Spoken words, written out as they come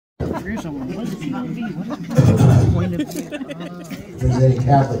If there's any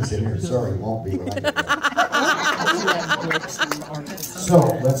Catholics in here, sorry, won't be. So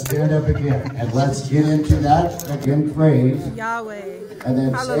let's stand up again and let's get into that again phrase. Yahweh. And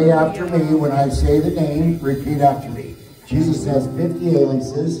then say after me, when I say the name, repeat after me. Jesus has 50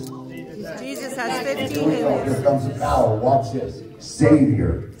 aliases. Jesus has 50 Here aliases. comes the power. Watch this.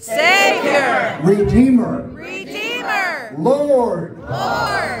 Savior. Savior. Redeemer. Redeemer. Lord.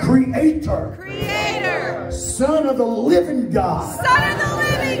 Lord. Creator. Creator. Son of the living God. Son of the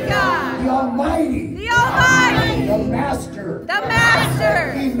living God. The Almighty. The Almighty. The Master. The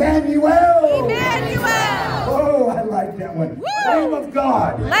Master. Emmanuel. Emmanuel. Oh, I like that one. Woo. Lamb of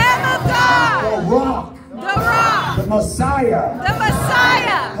God. Lamb of God. The Rock. The Rock. The Messiah. The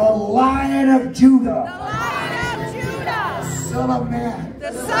Messiah. The Lion of The Judah. Lion of Judah. Son of Man.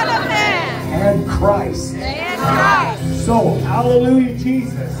 The Son of Man. And Christ. And Christ. So, hallelujah,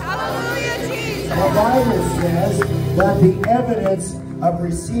 Jesus. Hallelujah, Jesus. The Bible says that the evidence of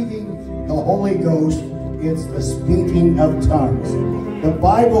receiving the Holy Ghost is the speaking of tongues. The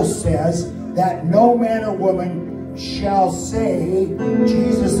Bible says that no man or woman shall say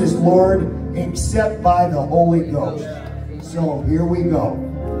Jesus is Lord except by the Holy Ghost. So here we go.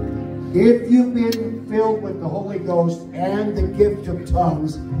 If you've been filled with the Holy Ghost and the gift of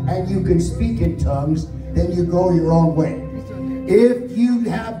tongues and you can speak in tongues, then you go your own way. If you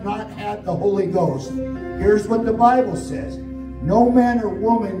have not had the Holy Ghost, here's what the Bible says. No man or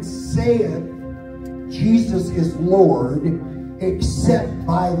woman saith Jesus is Lord except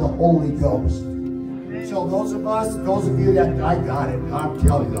by the Holy Ghost. So those of you that, I got it. I'm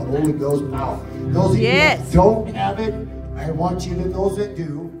telling you, the Holy Ghost power. Those of you that don't have it, I want you to, those that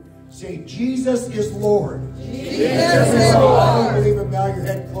do, say, Jesus is Lord. Jesus is Lord. I don't believe it. Bow your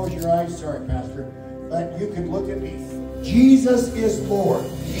head, close your eyes. Sorry, Pastor. But you can look at me. Jesus is Lord.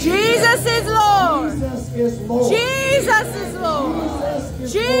 Jesus is Lord. Jesus is Lord. Jesus is Lord.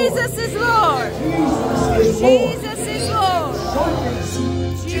 Jesus is Lord. Jesus is Lord. Jesus is Lord.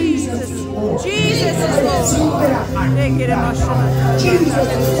 Jesus is Lord. Jesus is Lord. Jesus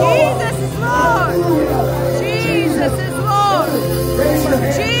is Lord. Jesus